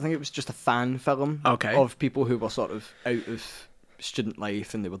such. I think it was just a fan film. Okay. Of people who were sort of out of student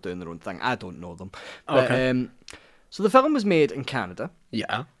life and they were doing their own thing. I don't know them. But, Okay. so the film was made in Canada,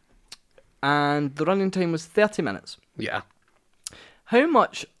 Yeah. and the running time was 30 minutes. Yeah. How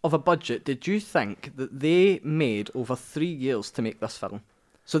much of a budget did you think that they made over 3 years to make this film?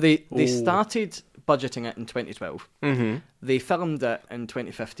 So they Ooh. started budgeting it in 2012. Mm-hmm. They filmed it in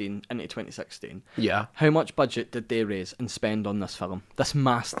 2015 into 2016. Yeah. How much budget did they raise and spend on this film? This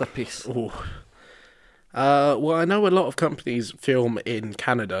masterpiece. Oh. Well, I know a lot of companies film in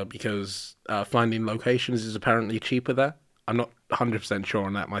Canada because finding locations is apparently cheaper there. I'm not 100% sure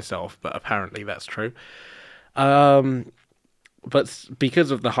on that myself, but apparently that's true. But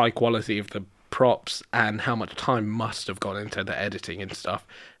because of the high quality of the props and how much time must have gone into the editing and stuff,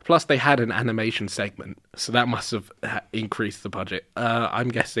 plus they had an animation segment, so that must have increased the budget. I'm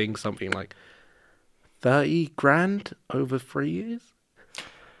guessing something like 30 grand over 3 years?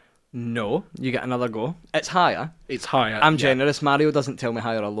 No, you get another go. It's higher. It's higher. I'm yeah. generous. Mario doesn't tell me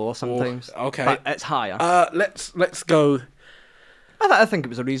higher or lower sometimes. okay. But it's higher. Let's go. I think it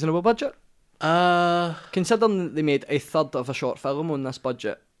was a reasonable budget. Uh, Considering that they made a third of a short film on this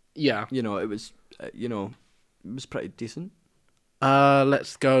budget, yeah. it was, it was pretty decent.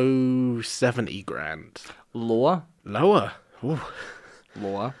 Let's go 70 grand. Lower. Lower. Ooh.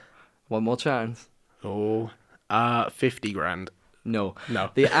 Lower. One more chance. Oh. 50 grand. No.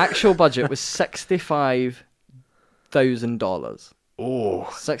 No. The actual budget was $65,000. Oh.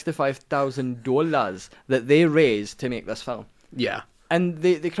 $65,000 that they raised to make this film. Yeah. And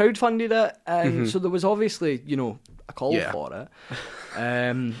they crowdfunded it, and so there was obviously, a call Yeah. for it.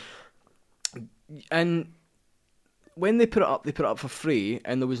 And when they put it up for free,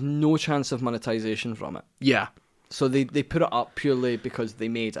 and there was no chance of monetization from it. Yeah. So they put it up purely because they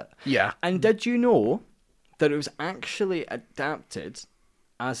made it. Yeah. And did you know that it was actually adapted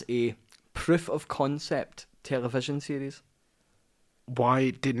as a proof of concept television series?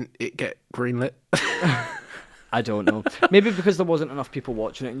 Why didn't it get greenlit? I don't know. Maybe because there wasn't enough people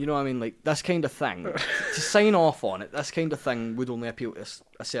watching it. And you know what I mean? Like, this kind of thing, to sign off on it, this kind of thing would only appeal to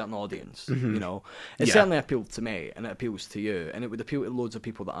a certain audience, It Yeah. certainly appealed to me, and it appeals to you, and it would appeal to loads of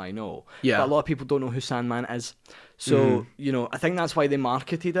people that I know. Yeah. But a lot of people don't know who Sandman is. So, I think that's why they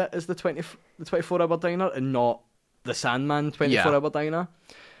marketed it as the 24-Hour Diner and not the Sandman 24-Hour Diner.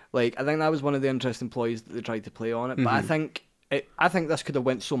 Like, I think that was one of the interesting ploys that they tried to play on it. But I think this could have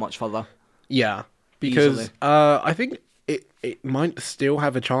went so much further. Yeah. Because Easily. I think it might still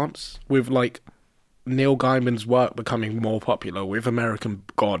have a chance with, like, Neil Gaiman's work becoming more popular, with American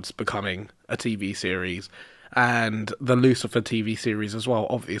Gods becoming a TV series, and the Lucifer TV series as well,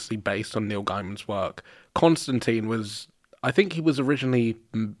 obviously based on Neil Gaiman's work. Constantine was, I think he was originally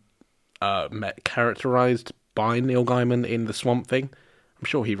characterized by Neil Gaiman in The Swamp Thing. I'm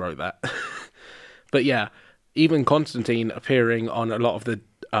sure he wrote that. But yeah, even Constantine appearing on a lot of the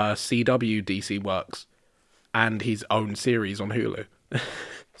CW DC works and his own series on Hulu.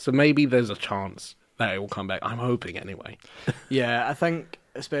 So maybe there's a chance that it will come back. I'm hoping anyway. Yeah, I think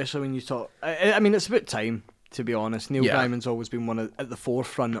especially when you talk. I mean, it's about time, to be honest. Neil Yeah. Gaiman's always been at the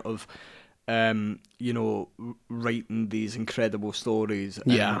forefront of, writing these incredible stories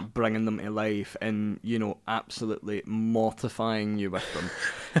and Yeah. bringing them to life and, absolutely mortifying you with them.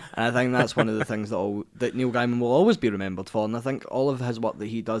 And I think that's one of the things that Neil Gaiman will always be remembered for. And I think all of his work that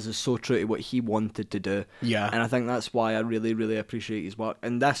he does is so true to what he wanted to do. Yeah. And I think that's why I really, really appreciate his work.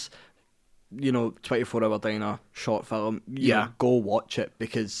 And this, 24-hour Diner short film, go watch it,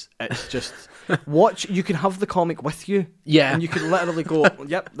 because it's just you can have the comic with you, and you can literally go,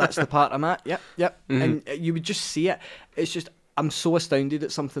 yep, that's the part I'm at, yep, and you would just see it. It's just, I'm so astounded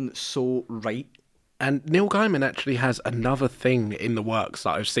at something that's so right. And Neil Gaiman actually has another thing in the works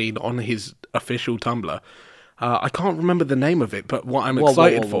that I've seen on his official Tumblr. I can't remember the name of it, but what I'm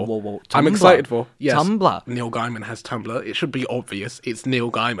excited for... I'm excited for... Yes, Tumblr? Neil Gaiman has Tumblr. It should be obvious. It's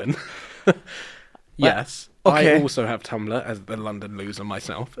Neil Gaiman. Yes. Okay. I also have Tumblr as the London loser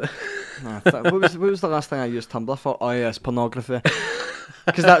myself. What was the last thing I used Tumblr for? Oh, yes, pornography.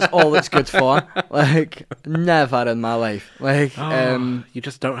 Because that's all it's good for. Like, never in my life. Like, you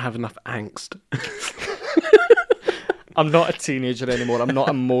just don't have enough angst. I'm not a teenager anymore. I'm not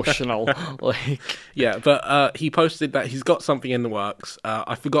emotional. Yeah, but he posted that he's got something in the works.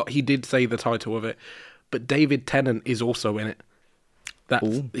 I forgot he did say the title of it, but David Tennant is also in it.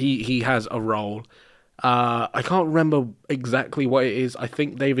 He has a role. I can't remember exactly what it is. I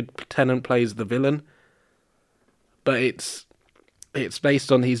think David Tennant plays the villain, but it's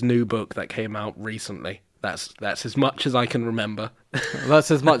based on his new book that came out recently. That's as much as I can remember.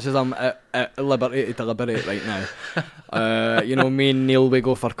 That's as much as I'm at liberty to deliberate right now. Me and Neil, we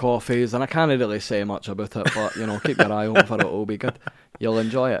go for coffees, and I can't really say much about it, but, keep your eye open for it. It'll be good. You'll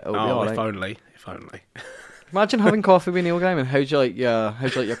enjoy it. It'll be all right. If only. Imagine having coffee with Neil Gaiman. How'd you like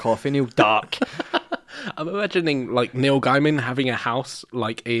your coffee, Neil? Dark. I'm imagining, like, Neil Gaiman having a house,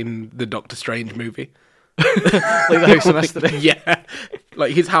 like, in the Doctor Strange movie. Like the House of Mystery. Yeah.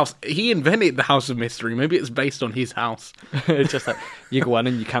 Like, his house. He invented the House of Mystery. Maybe it's based on his house. It's just like, you go in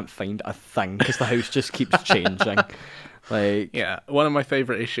and you can't find a thing, because the house just keeps changing. Like, yeah. One of my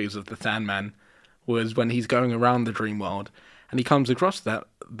favourite issues of The Sandman was when he's going around the dream world, and he comes across the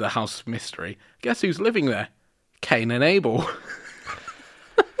House of Mystery. Guess who's living there? Cain and Abel.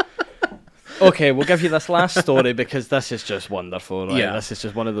 Okay, we'll give you this last story because this is just wonderful, right? Yeah. This is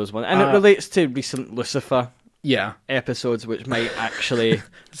just one of those ones. And it relates to recent Lucifer episodes, which might actually...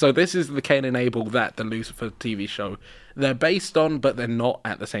 So this is the Cain and Abel that the Lucifer TV show, they're based on, but they're not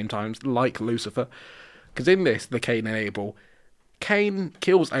at the same time, like Lucifer. Because in this, the Cain and Abel, Cain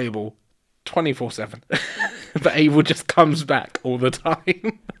kills Abel 24/7. But Abel just comes back all the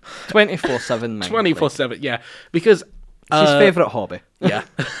time. 24/7, man. 24/7, yeah. Because... It's his favourite hobby. Yeah.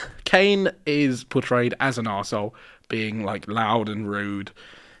 Cain is portrayed as an arsehole, being, like, loud and rude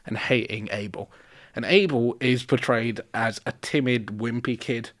and hating Abel. And Abel is portrayed as a timid, wimpy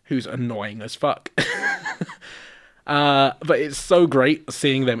kid who's annoying as fuck. But it's so great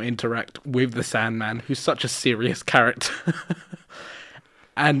seeing them interact with the Sandman, who's such a serious character.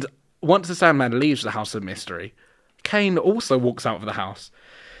 And once the Sandman leaves the House of Mystery, Cain also walks out of the house.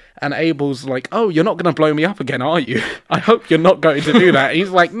 And Abel's like, oh, you're not going to blow me up again, are you? I hope you're not going to do that. And he's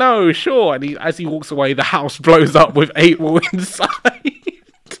like, no, sure. And as he walks away, the house blows up with Abel inside.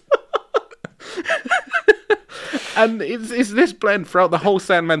 And it's this blend throughout the whole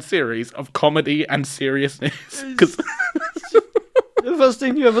Sandman series of comedy and seriousness. Cause the first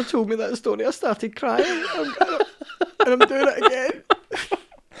time you ever told me that story, I started crying. And I'm doing it again.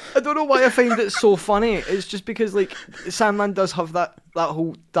 I don't know why I find it so funny. It's just because, like, Sandman does have that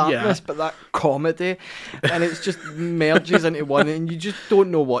whole darkness, but that comedy, and it's just merges into one, and you just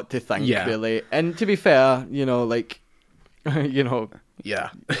don't know what to think, really. And to be fair, yeah,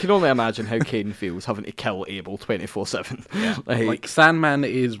 you can only imagine how Cain feels having to kill Abel 24/7. Yeah. Like, Sandman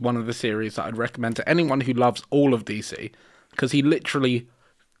is one of the series that I'd recommend to anyone who loves all of DC, because he literally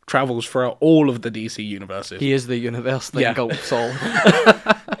travels throughout all of the DC universes. He is the universe that engulfs all.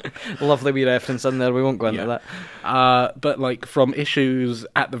 Lovely wee reference in there, we won't go into that. But, like, from issues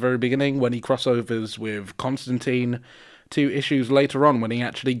at the very beginning when he crossovers with Constantine to issues later on when he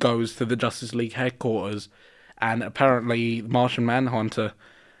actually goes to the Justice League headquarters, and apparently Martian Manhunter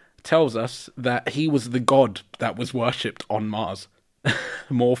tells us that he was the god that was worshipped on Mars.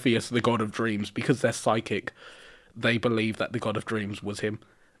 Morpheus, the god of dreams, because they're psychic, they believe that the god of dreams was him.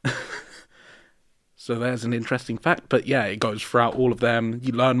 So there's an interesting fact. But yeah, it goes throughout all of them.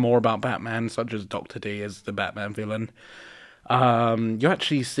 You learn more about Batman, such as Dr. D as the Batman villain. You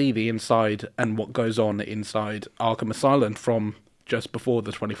actually see the inside and what goes on inside Arkham Asylum from just before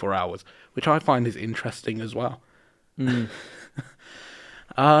the 24 hours, which I find is interesting as well.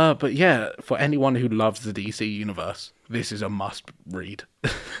 But yeah, for anyone who loves the DC universe, this is a must read.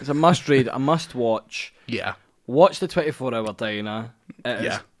 It's a must read, a must watch. Yeah. Watch the 24-hour Diner. It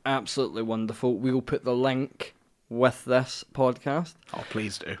Yeah. is absolutely wonderful. We'll put the link with this podcast. Oh,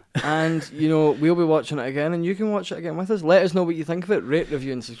 please do. And, we'll be watching it again, and you can watch it again with us. Let us know what you think of it. Rate,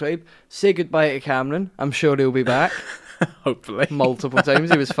 review, and subscribe. Say goodbye to Cameron. I'm sure he'll be back. Hopefully. Multiple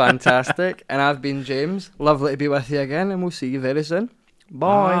times. He was fantastic. And I've been James. Lovely to be with you again, and we'll see you very soon.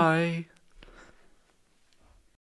 Bye. Bye.